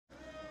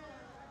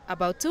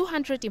About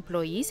 200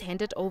 employees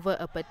handed over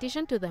a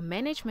petition to the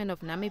management of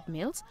Namib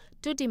Mills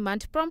to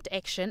demand prompt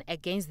action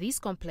against these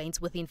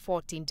complaints within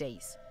 14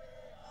 days.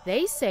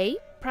 They say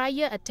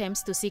prior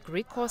attempts to seek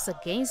recourse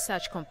against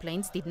such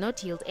complaints did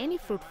not yield any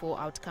fruitful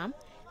outcome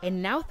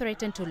and now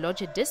threaten to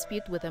lodge a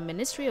dispute with the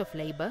Ministry of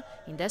Labour,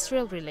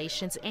 Industrial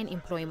Relations and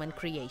Employment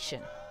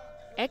Creation.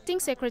 Acting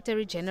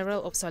Secretary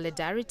General of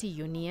Solidarity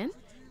Union,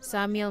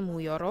 Samuel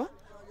Muyoro,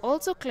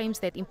 also claims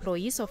that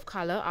employees of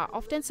color are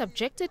often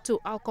subjected to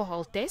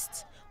alcohol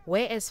tests,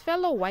 whereas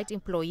fellow white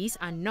employees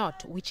are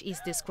not, which is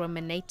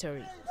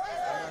discriminatory.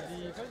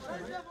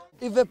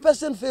 If a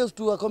person fails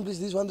to accomplish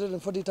these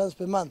 140 tons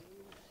per month,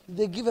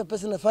 they give a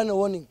person a final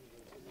warning.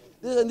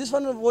 This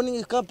final warning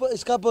is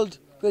coupled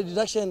to a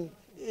deduction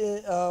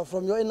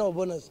from your annual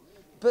bonus.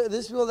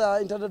 These people are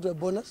entitled to a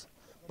bonus,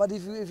 but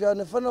if you are on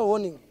a final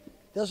warning,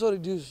 they also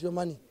reduce your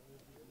money.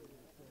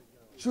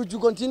 Should you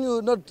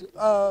continue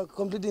not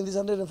completing these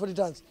 140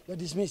 tons, you are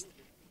dismissed.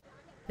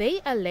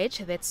 They allege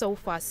that so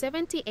far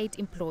 78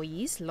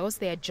 employees lost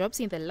their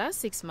jobs in the last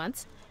 6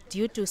 months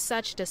due to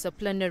such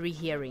disciplinary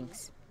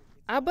hearings.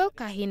 Abel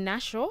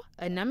Kahinasho,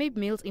 a Namib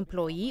Mills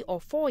employee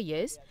of 4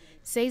 years,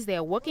 says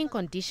their working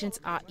conditions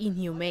are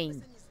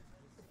inhumane.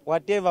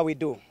 Whatever we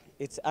do,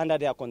 it's under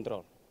their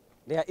control.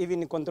 They are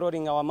even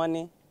controlling our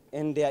money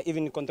and they are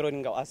even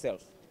controlling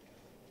ourselves.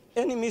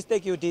 Any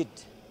mistake you did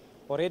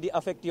already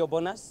affect your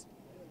bonus.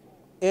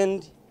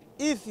 And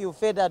if you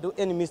further do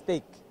any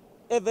mistake,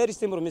 a very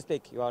simple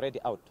mistake, you are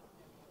already out.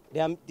 They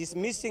are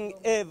dismissing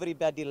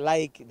everybody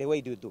like the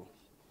way you do.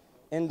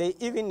 And they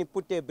even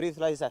put a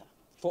breathalyzer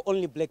for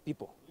only black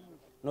people,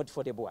 not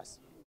for the boys.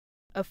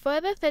 A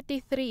further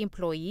 33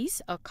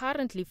 employees are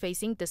currently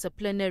facing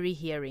disciplinary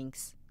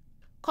hearings.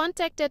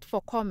 Contacted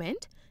for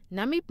comment,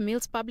 Namib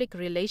Mills Public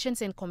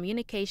Relations and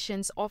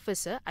Communications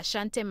Officer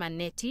Ashante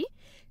Manetti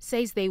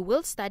says they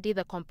will study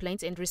the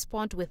complaints and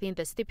respond within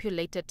the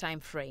stipulated time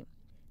frame.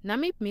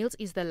 Namib Mills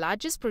is the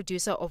largest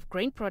producer of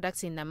grain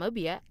products in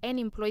Namibia and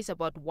employs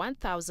about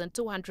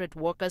 1,200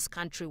 workers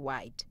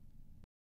countrywide.